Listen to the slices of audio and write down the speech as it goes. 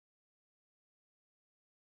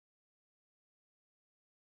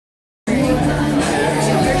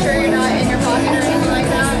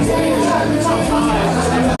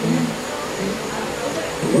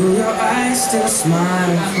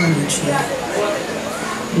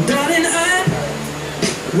Darling, I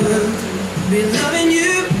will be loving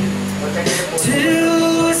you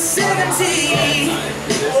till we're 70.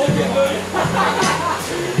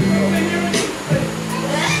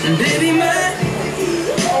 And baby, my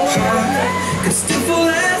heart could still fall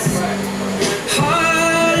as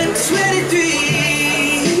hard at 23.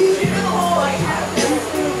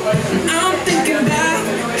 And I'm thinking about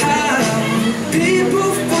how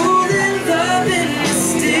people fall in love in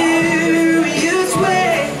mysterious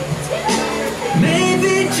ways.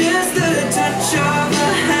 Maybe just the touch of a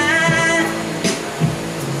hand.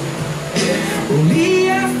 Well, me,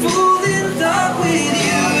 I fall in love with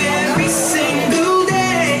you every single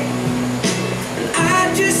day. And I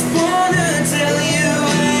just wanna tell you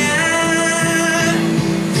I am.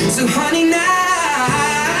 So honey,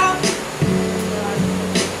 now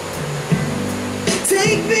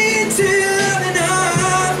take me into your loving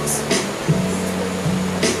arms.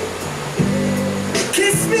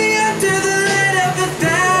 Kiss me under the light of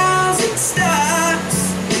 1,000 stars.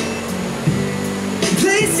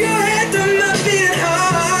 Place your hand on my beating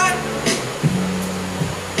heart.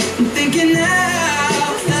 I'm thinking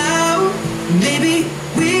out loud, maybe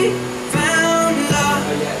we found love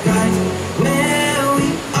right where we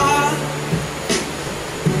are.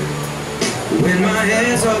 When my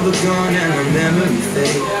hair's all but gone and the memory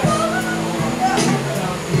fades,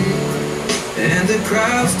 and the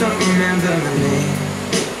crowds don't remember my name.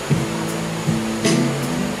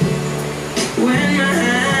 When my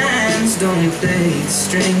hands don't play the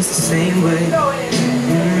strings the same way,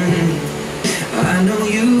 I know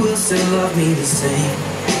you will still love me the same.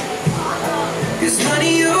 'Cause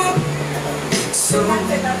honey, your soul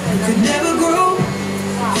could never grow